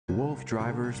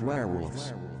WooFDriver's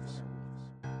Werewolves.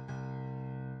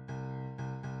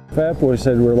 Fat Boy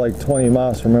said we're like 20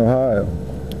 miles from Ohio.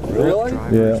 Really?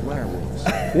 Yeah. Werewolves.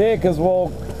 Yeah, because well,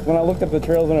 when I looked up the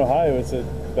trails in Ohio, it said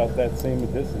about that same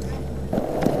distance.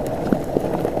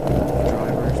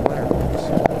 WooFDriver's Werewolves.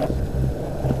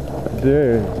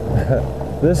 Dude,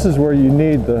 this is where you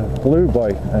need the blue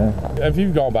bike, man. If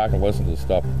you've gone back and listened to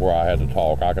stuff where I had to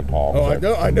talk, I can talk. Oh,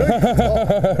 so. I know you can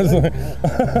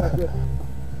talk.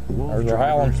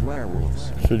 WooFDriver's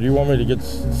Werewolves. Should you want me to get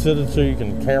seated so you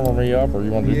can camera me up, or you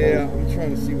want to do Yeah, both? I'm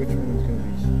trying to see which one's going to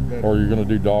be better. Or you're going to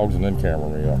do dogs and then camera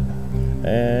me up?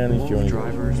 And he's joining.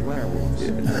 WooFDriver's Werewolves.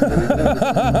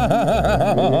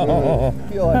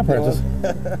 Hi, Princess.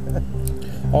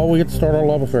 Oh, we get to start our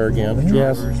love affair again.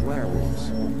 Yes. WooFDriver's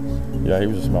Werewolves. Yeah, he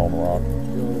was just smelling the rock.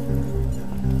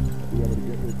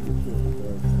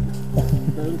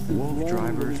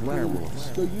 WooFDriver's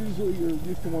Werewolves. So usually you're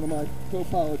used to one of my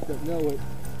co-pilots that know it.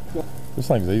 So This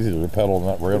thing's easy to pedal than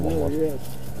that red one was. yes.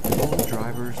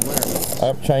 WooFDriver's Werewolves.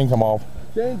 Up, chain come off.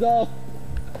 Chains off.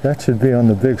 That should be on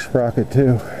the big sprocket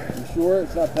too. You sure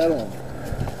it's not pedaling?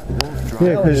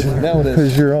 Yeah, WooFDriver's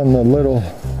because you're on the little,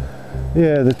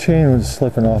 yeah, the chain was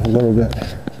slipping off a little bit.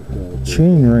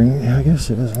 Chain ring, yeah, I guess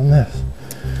it was on this.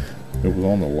 It was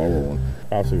on the lower one.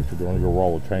 I see what you're doing. You'll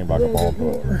roll the chain back up onto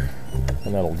it.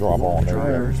 And that'll drop on there.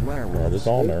 WooFDriver's Right, Werewolves. it's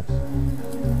on there.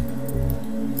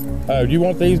 Oh, do you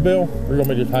want these, Bill? Or you want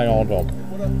me to just hang on to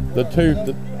them? The two,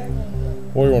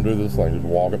 what do you want to do to this thing? Just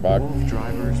walk it back?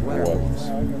 WooFDriver's Or what? Werewolves.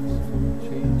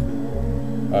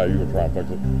 Oh, you can try and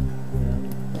fix it.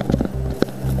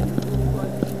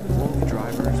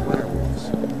 WooFDriver's Werewolves.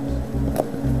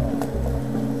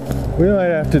 We might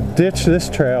have to ditch this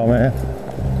trail, man.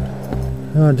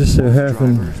 Oh, it just so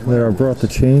happened that I brought the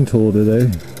chain tool today.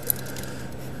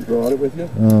 You brought it with you?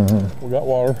 We got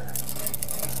water.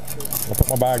 I'll put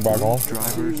my bag back on.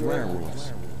 WooFDriver's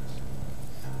Werewolves.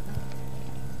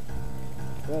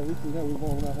 Well, at least we know we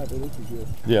won't not have the issues yet.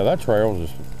 Yeah, that trail was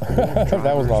just,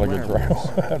 that was not a good trail.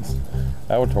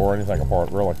 That would tore anything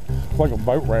apart, really. It's like a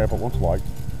boat ramp, it looks like.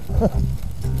 I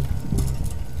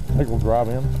think we'll drive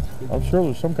in. I'm sure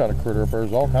there's some kind of critter up there.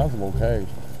 There's all kinds of little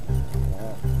caves.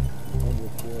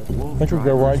 I think we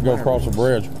go right and go across the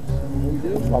bridge.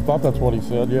 I thought that's what he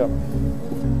said, yeah.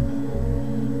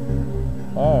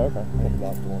 Oh, okay.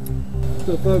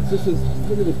 So folks,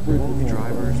 look at this bridge.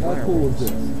 WooFDriver's How cool is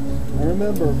this? And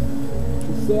remember,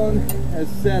 the sun has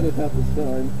set at this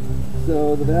time,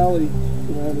 so the valley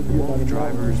surrounded here by the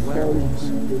mountains is starting to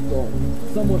get dark.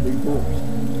 Somewhat reversed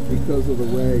because of the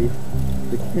way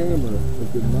the camera has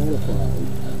been modified to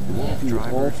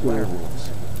WooFDriver's also Werewolves.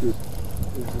 is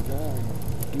designed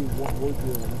to do what we're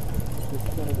doing with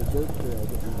some of the dirt trails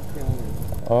that we're encountering.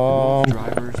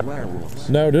 WooFDriver's Werewolves.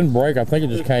 No, it didn't break. I think it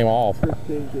just came off. This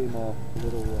thing came off a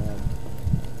little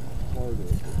harder than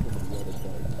some of the other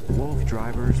parts.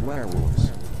 WooFDriver's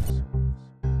Werewolves.